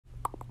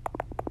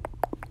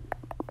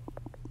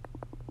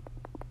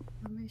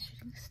my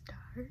shooting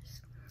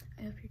stars.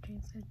 I hope your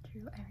dreams come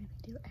true. I really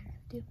do. I really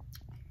do.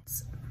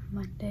 It's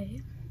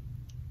Monday.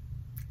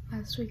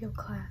 Last week of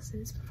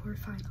classes before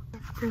final.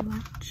 For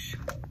lunch,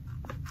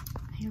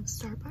 I have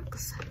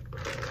Starbucks.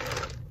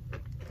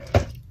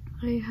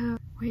 I have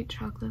white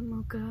chocolate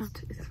mocha.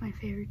 This is my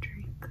favorite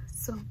drink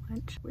so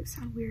much. It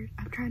sounds weird.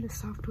 I'm trying to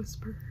soft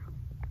whisper.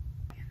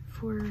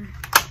 For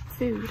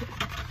food,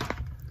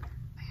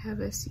 I have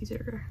a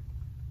Caesar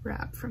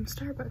wrap from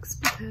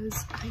Starbucks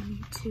because I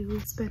need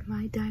to spend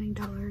my dining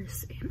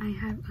dollars and I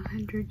have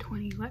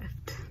 120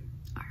 left.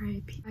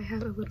 RIP. I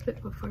have a little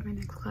bit before my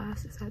next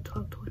class is at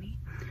 12:20.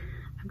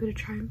 I'm gonna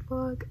try and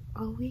vlog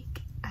all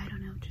week. I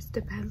don't know, it just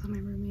depends on my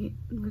roommate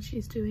and what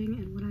she's doing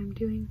and what I'm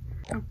doing.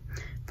 Oh,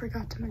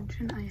 forgot to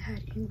mention I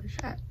had English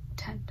at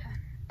 10:10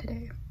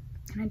 today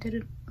and I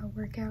did a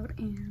workout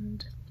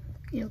and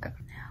yoga.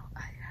 Now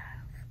I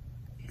have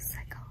a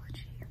psychology.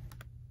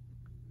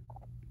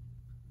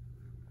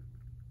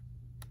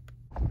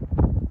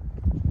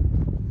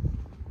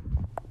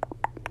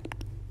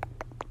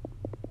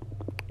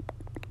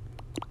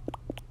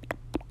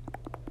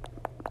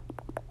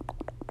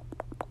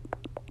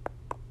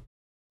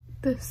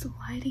 This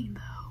lighting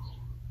though.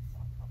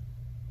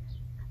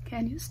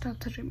 Can you stop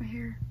touching my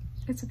hair?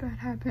 It's a bad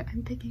habit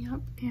I'm picking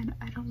up and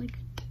I don't like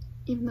it,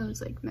 even though it's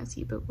like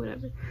messy, but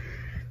whatever.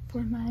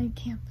 For my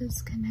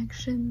campus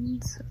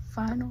connections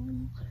final,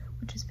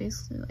 which is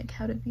basically like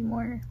how to be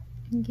more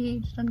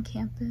engaged on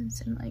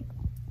campus and like,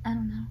 I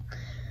don't know.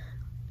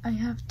 I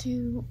have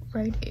to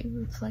write a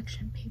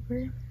reflection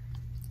paper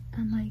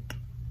on like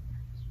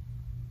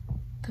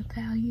the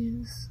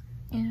values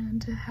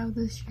and how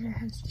this year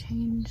has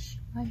changed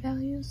my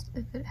values,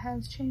 if it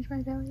has changed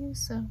my values.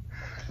 So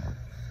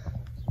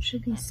it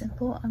should be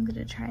simple. I'm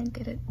gonna try and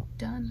get it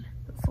done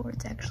before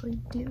it's actually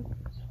due.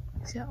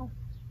 So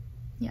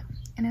yeah,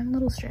 and I'm a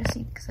little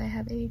stressy because I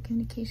have a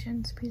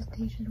communications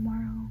presentation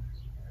tomorrow,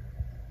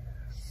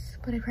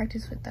 but I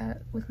practice with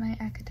that with my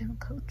academic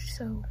coach,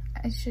 so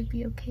I should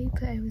be okay,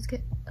 but I always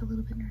get a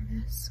little bit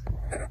nervous.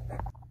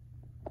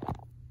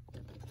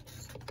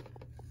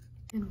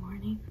 Good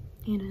morning.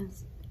 It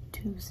is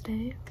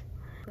Tuesday.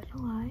 But a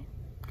lie,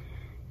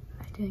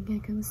 I didn't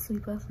get good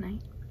sleep last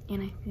night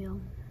and I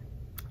feel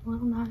a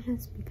little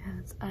nauseous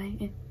because I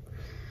am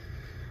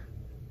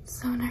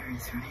so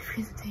nervous for my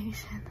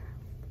presentation.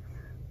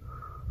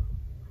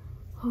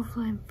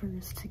 Hopefully I'm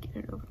first to get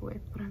it over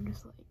with, but I'm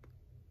just like,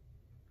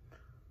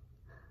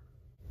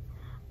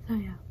 so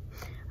yeah,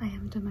 I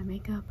haven't done my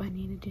makeup. I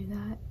need to do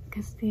that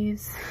because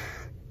these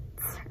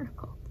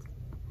circles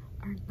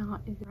are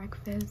not in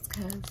breakfast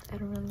because I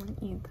don't really want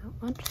to eat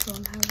that much, so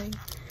I'm having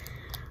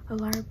a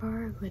lard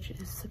bar, which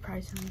is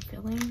surprisingly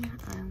filling.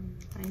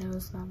 I know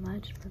it's not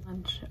much, but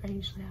lunch I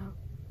usually have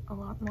a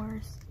lot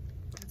more, so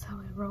that's how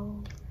I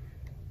roll.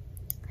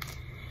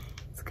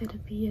 It's gonna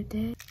be a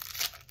day.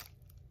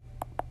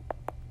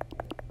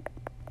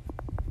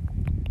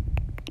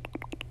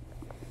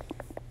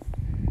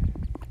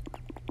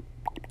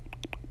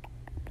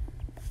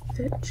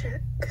 Fit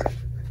check.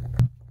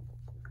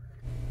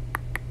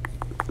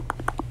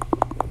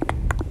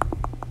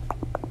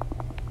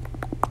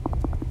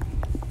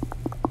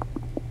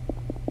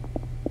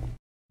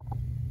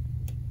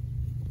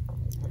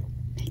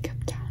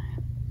 Makeup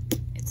time.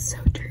 It's so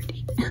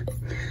dirty.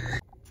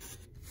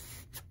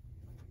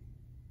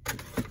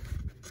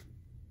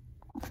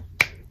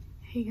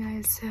 Hey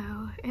guys, so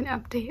an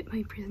update.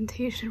 My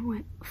presentation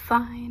went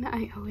fine.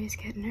 I always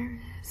get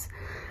nervous,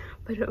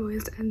 but it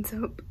always ends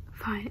up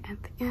fine at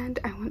the end.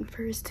 I went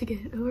first to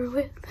get it over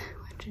with,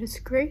 which is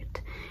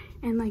great.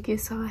 And like you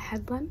saw, I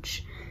had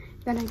lunch.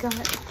 Then I got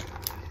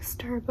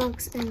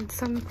Starbucks and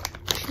some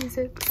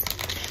Cheez-Its.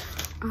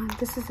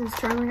 This is a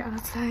strawberry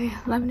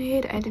acai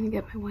lemonade. I didn't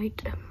get my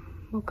white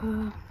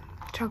mocha,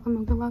 chocolate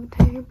mocha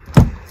latte.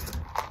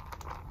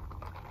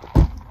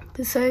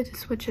 Decided to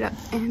switch it up.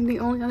 And the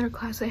only other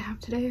class I have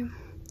today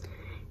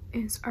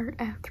is art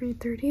at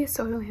 3:30,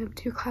 so I only have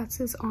 2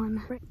 classes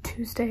on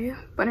Tuesday,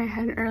 but I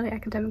had an early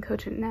academic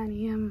coach at 9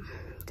 AM.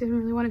 Didn't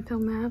really want to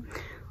film that.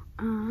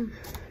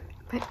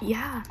 But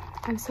yeah,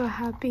 I'm so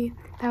happy.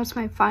 That was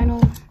my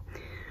final,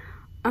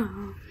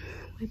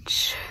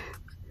 which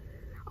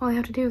all I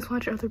have to do is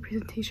watch other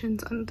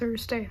presentations on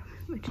Thursday,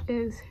 which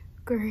is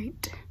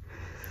great.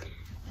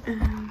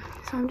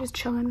 So I'm just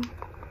chilling.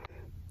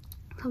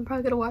 I'm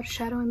probably gonna watch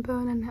Shadow and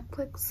Bone on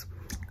Netflix.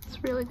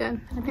 It's really good.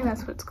 I think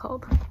that's what it's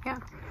called. Yeah.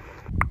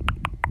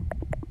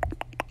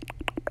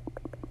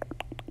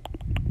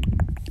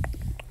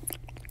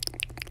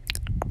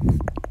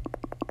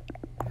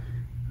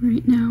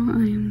 Right now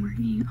I am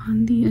working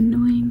on the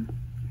annoying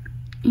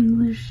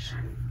English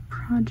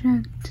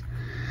project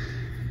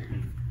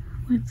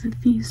with the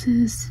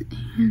thesis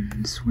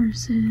and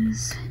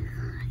sources.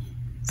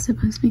 It's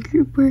supposed to be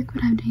group work,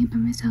 but I'm doing it by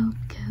myself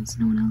because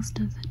no one else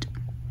does it.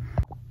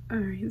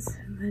 Alright, so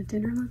the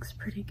dinner looks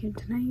pretty good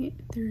tonight.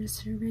 They're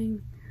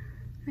serving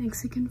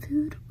Mexican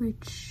food,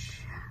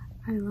 which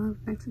I love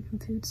Mexican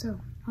food, so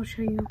I'll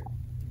show you.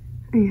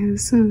 I have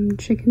some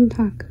chicken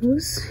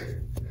tacos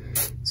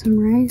some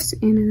rice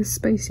and a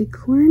spicy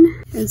corn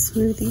and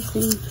smoothie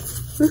thing.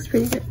 Looks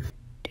pretty good.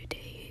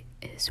 Today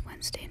is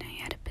Wednesday and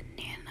I had a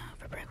banana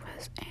for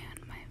breakfast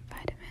and my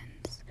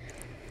vitamins.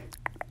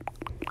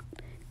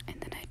 And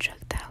then I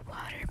chugged that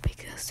water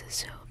because it's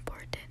so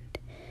important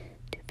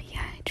to be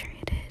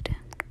hydrated.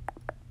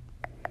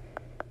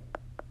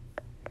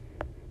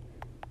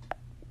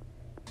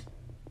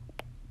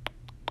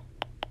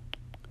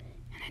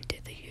 And I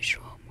did the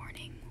usual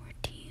morning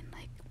routine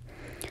like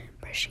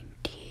brushing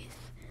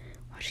teeth,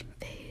 washing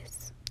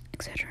face,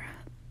 etc.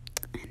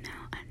 And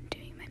now I'm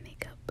doing my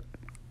makeup.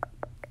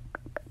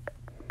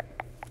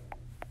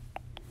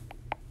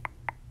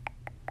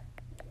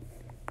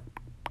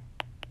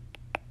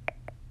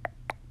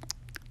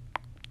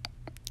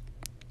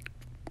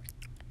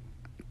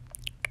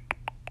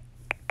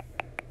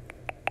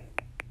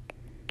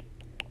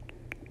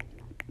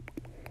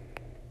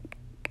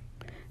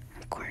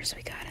 Of course,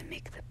 we gotta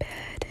make the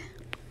bed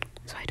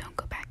so I don't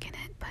go back in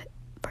it, but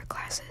for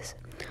classes,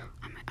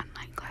 on my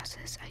online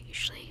classes, I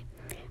usually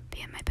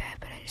be in my bed,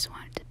 but I just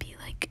want it to be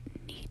like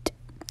neat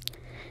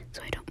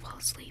so I don't fall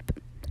asleep,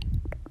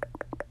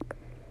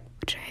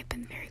 which I have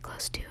been very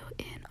close to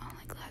in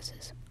online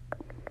classes.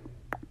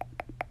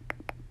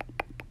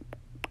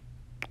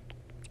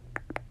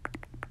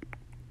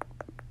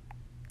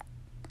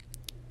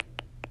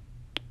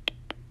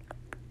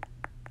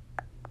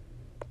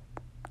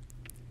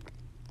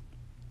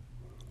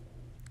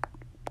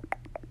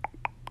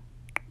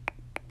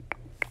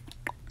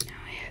 Now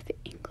I have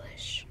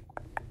English.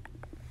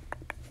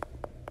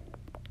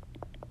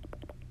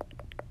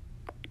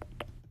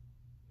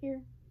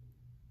 Here.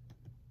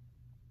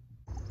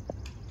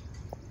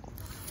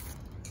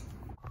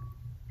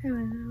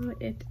 Hello,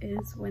 it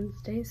is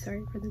Wednesday.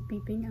 Sorry for the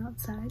beeping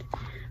outside.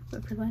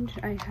 But for lunch,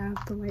 I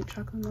have the white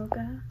chocolate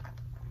mocha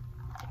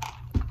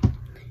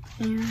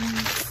and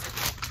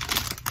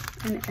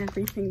an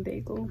everything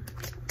bagel.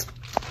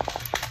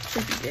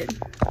 Should be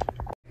good.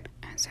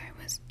 As I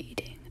was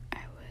eating,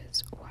 I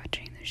was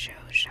watching the show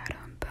Shadow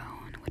and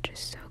Bone, which is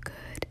so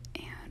good,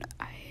 and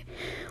I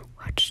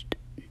watched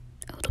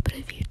a little bit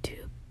of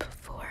YouTube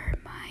before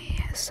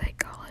my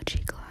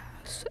psychology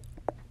class.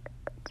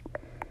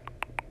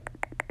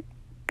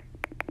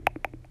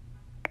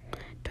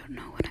 Don't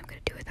know what I'm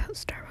gonna do without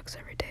Starbucks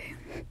every day.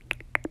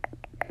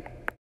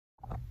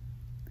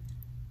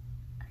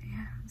 I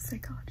have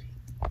psychology.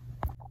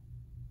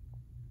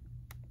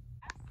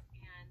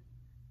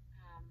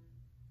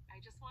 I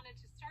just wanted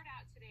to start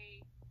out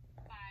today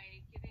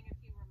by giving a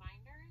few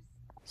reminders.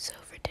 So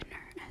for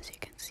dinner, as you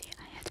can see,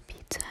 I had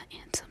pizza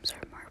and some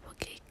sort of marble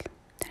cake.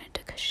 Then I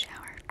took a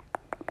shower.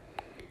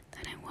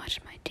 Then I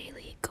watched my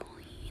daily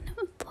Colleen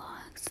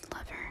vlogs.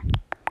 Love her.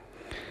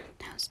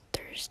 Now it's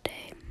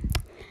Thursday.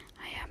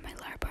 I have my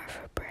lard bar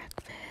for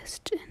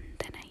breakfast, and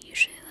then I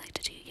usually like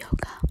to do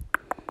yoga.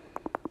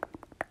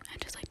 I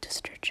just like to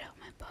stretch out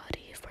my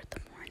body for the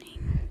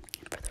morning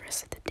and for the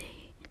rest of the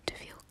day to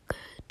feel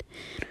good.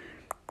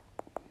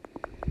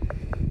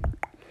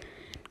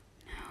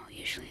 Now,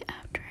 usually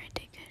after I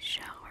take a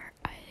shower,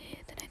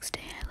 the next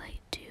day I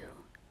like to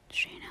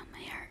straighten out my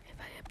hair if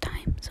I have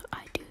time, so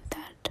I do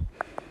that.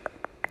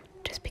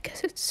 Just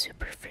because it's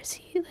super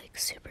frizzy, like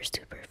super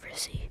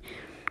frizzy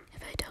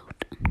if I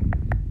don't.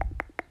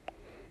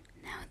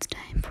 Now it's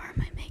time for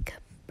my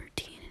makeup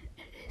routine.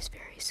 It is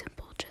very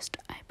simple, just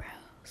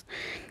eyebrows,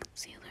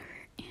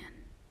 concealer,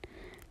 and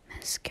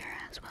mascara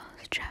as well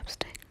as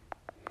chapstick.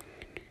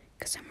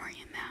 Because I'm wearing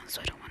a mask,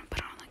 so I don't want to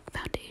put on like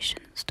foundation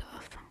and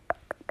stuff.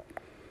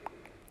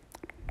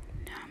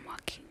 Now I'm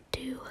walking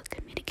to a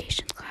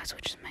communications class,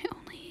 which is my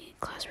only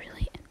class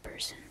really in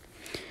person.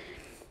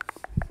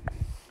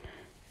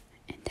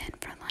 And then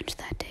for lunch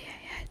that day I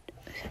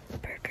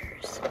had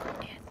burgers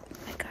and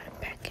I got a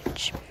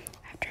package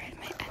after I had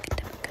my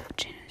academic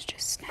coach, and it was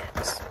just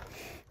snacks.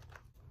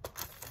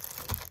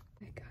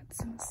 I got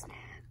some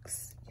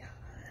snacks,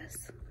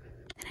 yes.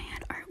 Then I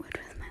had artwood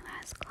with my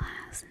last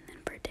class, and then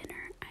for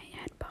dinner I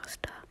had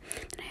pasta.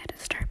 Then I had to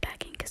start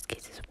packing because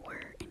cases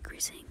were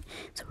increasing,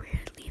 so we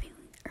were leaving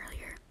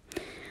earlier.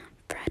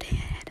 Friday I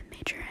had a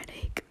major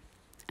headache.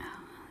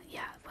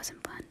 Yeah, it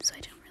wasn't fun, so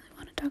I didn't really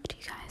want to talk to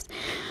you guys.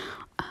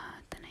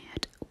 Then I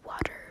had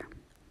water,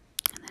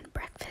 and then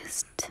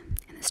breakfast, and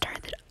then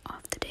started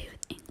off the day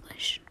with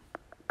English.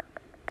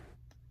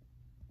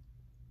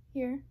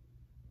 Here.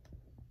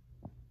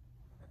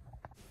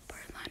 For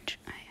lunch,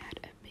 I had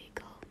a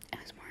bagel. It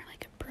was more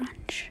like a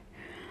brunch.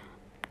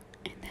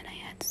 And then I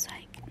had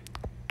psych,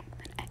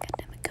 then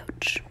academic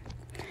coach.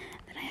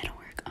 Then I had to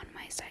work on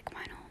my psych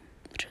final,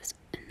 which was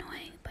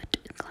annoying, but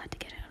glad to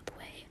get it out of the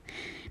way.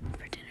 And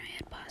for dinner, I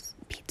had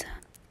pizza,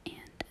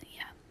 and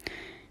yeah.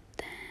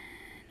 Then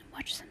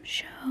watched some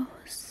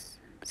shows.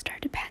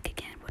 Started to pack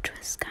again, which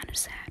was kind of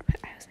sad, but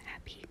I was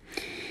happy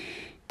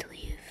to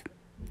leave.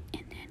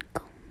 And then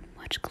go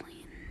watch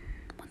Colleen.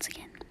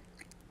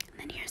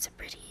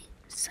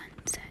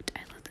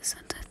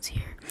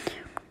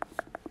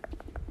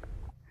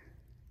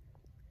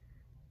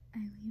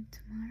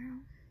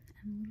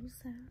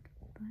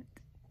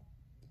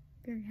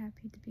 very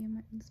happy to be in my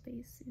own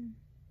space soon.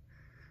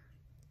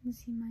 You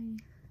see my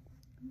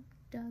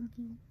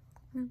doggy,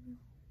 Lulu,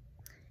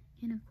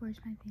 and of course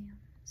my fam.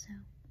 So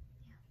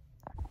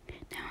yeah.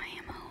 Now I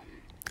am home.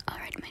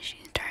 Already my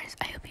shoes